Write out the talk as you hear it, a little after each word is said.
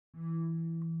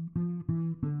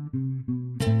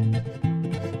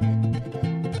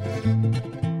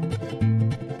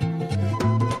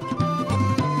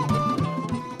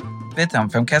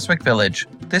Witam from Keswick Village.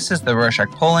 This is the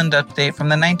Rorschach Poland update from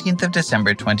the 19th of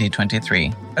December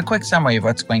 2023. A quick summary of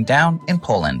what's going down in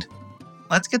Poland.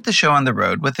 Let's get the show on the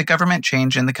road with the government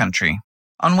change in the country.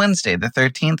 On Wednesday, the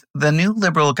 13th, the new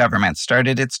Liberal government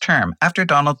started its term after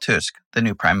Donald Tusk, the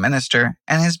new Prime Minister,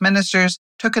 and his ministers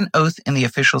took an oath in the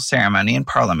official ceremony in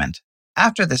Parliament.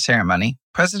 After the ceremony,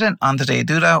 President Andrzej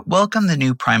Duda welcomed the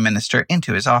new Prime Minister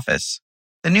into his office.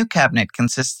 The new cabinet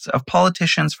consists of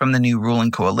politicians from the new ruling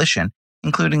coalition,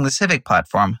 including the Civic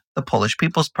Platform, the Polish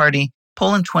People's Party,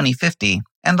 Poland 2050,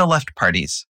 and the left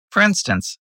parties. For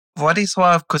instance,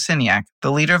 Władysław Kosiniak,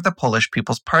 the leader of the Polish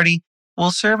People's Party,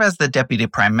 will serve as the deputy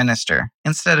prime minister,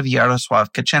 instead of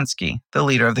Jarosław Kaczyński, the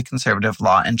leader of the Conservative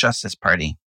Law and Justice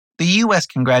Party. The U.S.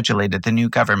 congratulated the new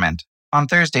government. On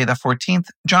Thursday, the 14th,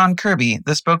 John Kirby,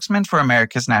 the spokesman for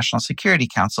America's National Security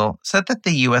Council, said that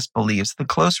the U.S. believes the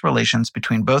close relations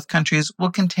between both countries will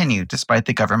continue despite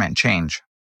the government change.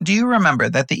 Do you remember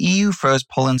that the EU froze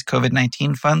Poland's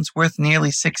COVID-19 funds worth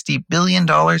nearly $60 billion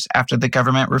after the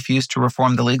government refused to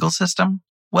reform the legal system?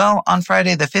 Well, on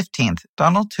Friday the 15th,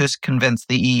 Donald Tusk convinced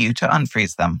the EU to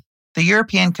unfreeze them. The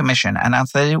European Commission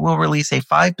announced that it will release a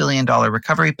 $5 billion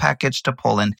recovery package to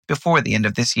Poland before the end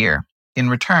of this year. In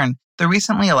return, the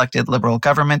recently elected Liberal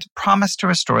government promised to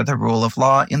restore the rule of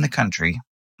law in the country.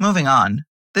 Moving on,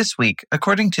 this week,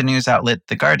 according to news outlet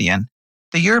The Guardian,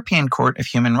 the European Court of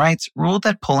Human Rights ruled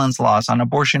that Poland's laws on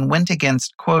abortion went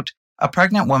against, quote, a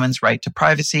pregnant woman's right to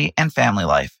privacy and family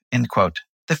life, end quote.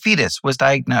 The fetus was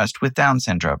diagnosed with Down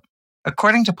syndrome.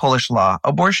 According to Polish law,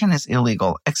 abortion is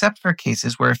illegal except for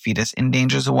cases where a fetus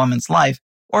endangers a woman's life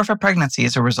or if a pregnancy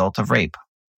is a result of rape.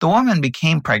 The woman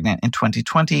became pregnant in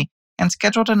 2020 and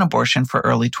scheduled an abortion for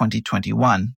early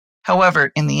 2021.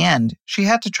 However, in the end, she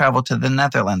had to travel to the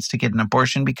Netherlands to get an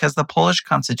abortion because the Polish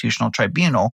Constitutional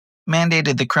Tribunal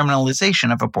mandated the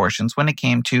criminalization of abortions when it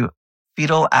came to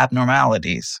fetal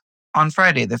abnormalities. On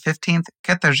Friday, the 15th,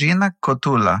 Katarzyna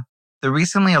Kotula, the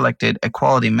recently elected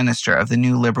Equality Minister of the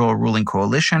new Liberal ruling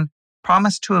coalition,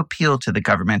 promised to appeal to the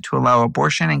government to allow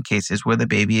abortion in cases where the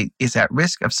baby is at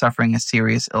risk of suffering a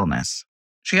serious illness.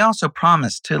 She also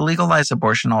promised to legalize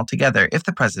abortion altogether if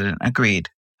the president agreed.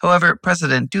 However,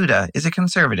 President Duda is a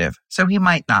conservative, so he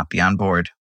might not be on board.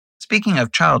 Speaking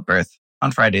of childbirth,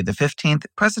 on Friday the 15th,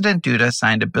 President Duda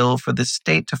signed a bill for the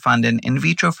state to fund an in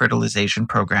vitro fertilization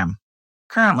program.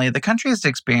 Currently, the country is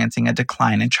experiencing a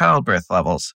decline in childbirth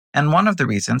levels, and one of the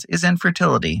reasons is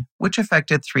infertility, which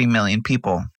affected 3 million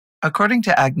people. According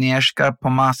to Agnieszka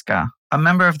Pomaska, a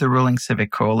member of the ruling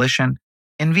Civic Coalition,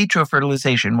 in vitro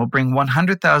fertilization will bring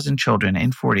 100,000 children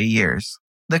in 40 years.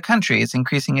 The country is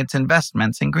increasing its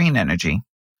investments in green energy.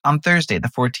 On Thursday, the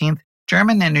 14th,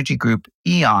 German energy group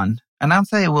E.ON announced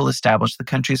that it will establish the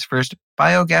country's first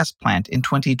biogas plant in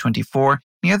 2024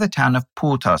 near the town of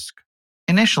Tusk.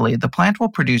 Initially, the plant will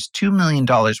produce $2 million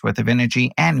worth of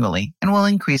energy annually and will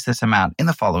increase this amount in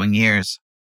the following years.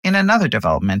 In another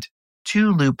development,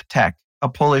 2Loop Tech, a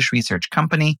Polish research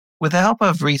company, with the help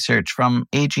of research from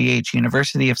AGH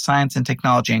University of Science and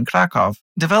Technology in Krakow,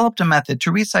 developed a method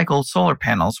to recycle solar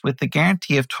panels with the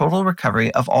guarantee of total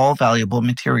recovery of all valuable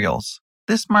materials.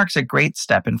 This marks a great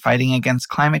step in fighting against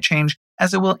climate change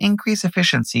as it will increase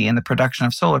efficiency in the production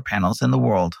of solar panels in the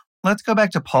world. Let's go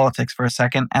back to politics for a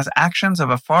second as actions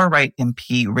of a far-right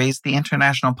MP raised the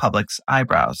international public's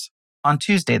eyebrows. On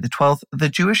Tuesday, the 12th, the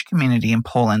Jewish community in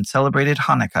Poland celebrated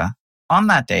Hanukkah. On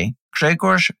that day,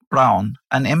 Grzegorz Braun,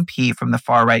 an MP from the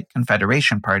far-right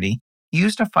Confederation Party,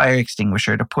 used a fire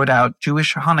extinguisher to put out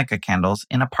Jewish Hanukkah candles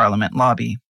in a parliament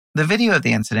lobby. The video of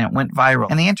the incident went viral,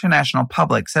 and the international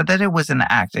public said that it was an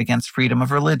act against freedom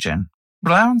of religion.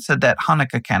 Braun said that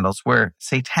Hanukkah candles were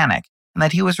satanic and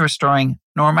that he was restoring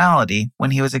normality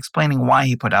when he was explaining why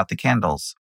he put out the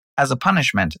candles. As a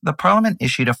punishment, the parliament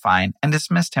issued a fine and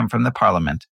dismissed him from the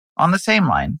parliament. On the same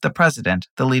line, the president,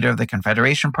 the leader of the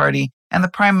Confederation Party, and the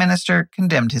prime minister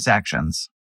condemned his actions.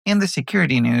 In the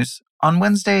security news, on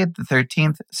Wednesday, the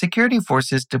 13th, security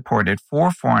forces deported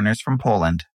 4 foreigners from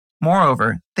Poland.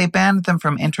 Moreover, they banned them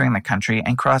from entering the country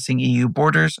and crossing EU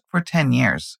borders for 10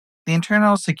 years. The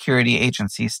Internal Security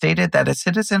Agency stated that a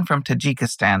citizen from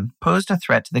Tajikistan posed a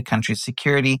threat to the country's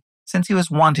security since he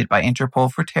was wanted by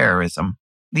Interpol for terrorism.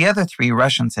 The other 3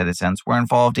 Russian citizens were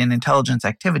involved in intelligence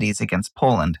activities against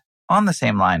Poland. On the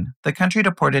same line, the country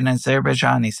deported an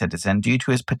Azerbaijani citizen due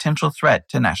to his potential threat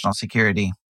to national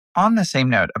security. On the same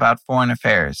note about foreign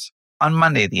affairs, on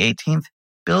Monday the 18th,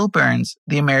 Bill Burns,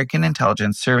 the American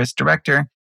Intelligence Service Director,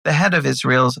 the head of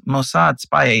Israel's Mossad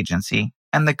spy agency,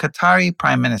 and the Qatari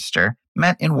Prime Minister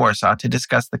met in Warsaw to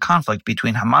discuss the conflict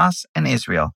between Hamas and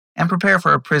Israel and prepare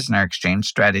for a prisoner exchange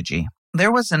strategy.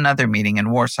 There was another meeting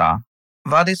in Warsaw.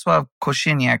 Władysław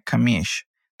Kosiniak-Kamysz,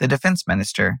 the defense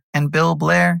minister, and Bill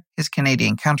Blair, his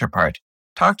Canadian counterpart,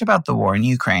 talked about the war in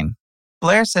Ukraine.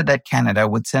 Blair said that Canada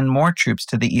would send more troops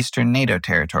to the eastern NATO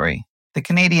territory. The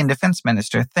Canadian defense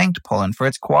minister thanked Poland for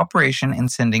its cooperation in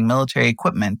sending military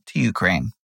equipment to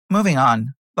Ukraine. Moving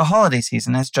on, the holiday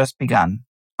season has just begun.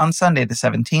 On Sunday the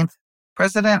 17th,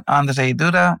 President Andrzej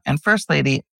Duda and First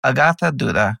Lady Agata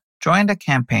Duda joined a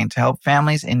campaign to help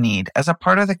families in need as a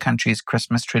part of the country's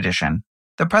Christmas tradition.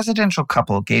 The presidential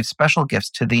couple gave special gifts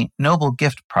to the Noble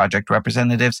Gift Project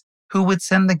representatives who would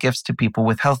send the gifts to people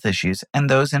with health issues and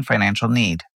those in financial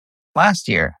need. Last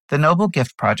year, the Noble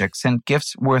Gift Project sent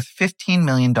gifts worth $15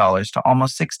 million to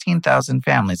almost 16,000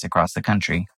 families across the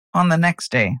country. On the next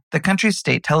day, the country's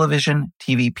state television,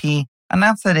 TVP,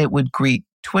 announced that it would greet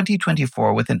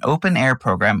 2024 with an open-air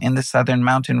program in the southern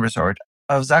mountain resort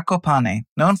of Zakopane,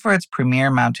 known for its premier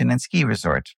mountain and ski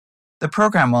resort. The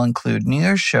program will include New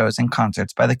Year's shows and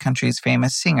concerts by the country's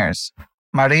famous singers,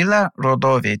 Maryla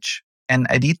Rodowicz and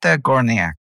Edyta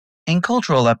Górniak. In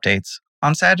cultural updates,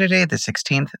 on Saturday the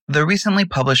 16th, the recently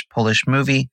published Polish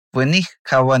movie W nich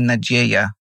cała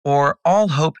nadzieja, or All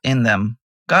Hope in Them,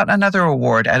 got another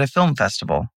award at a film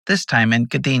festival, this time in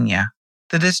Gdynia.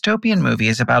 The dystopian movie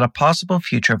is about a possible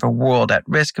future of a world at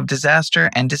risk of disaster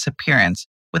and disappearance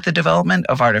with the development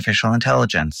of artificial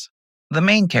intelligence. The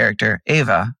main character,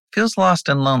 Eva, feels lost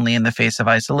and lonely in the face of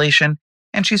isolation,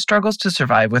 and she struggles to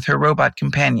survive with her robot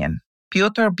companion.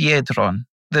 Piotr Biedron,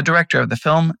 the director of the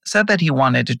film, said that he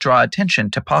wanted to draw attention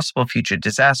to possible future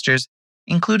disasters,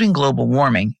 including global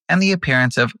warming and the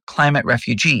appearance of climate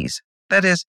refugees, that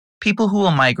is, people who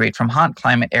will migrate from hot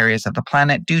climate areas of the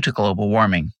planet due to global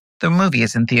warming. The movie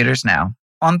is in theaters now.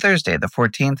 On Thursday, the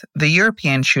 14th, the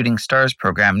European Shooting Stars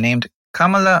program named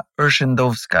Kamila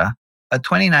Urzędowska, a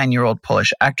 29-year-old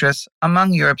Polish actress,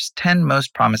 among Europe's 10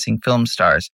 most promising film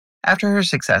stars after her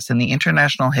success in the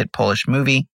international hit Polish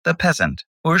movie, The Peasant.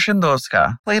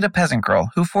 Urzędowska played a peasant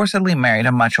girl who forcibly married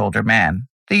a much older man.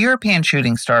 The European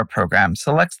Shooting Star program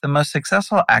selects the most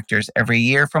successful actors every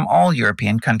year from all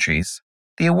European countries.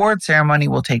 The award ceremony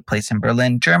will take place in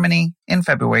Berlin, Germany, in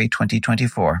February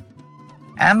 2024.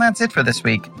 And that's it for this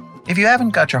week. If you haven't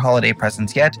got your holiday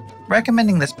presents yet,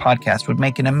 recommending this podcast would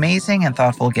make an amazing and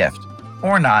thoughtful gift.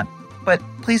 Or not, but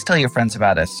please tell your friends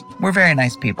about us. We're very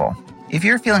nice people. If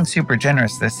you're feeling super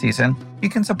generous this season, you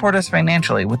can support us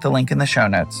financially with the link in the show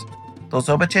notes. Do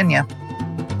zobaczenia!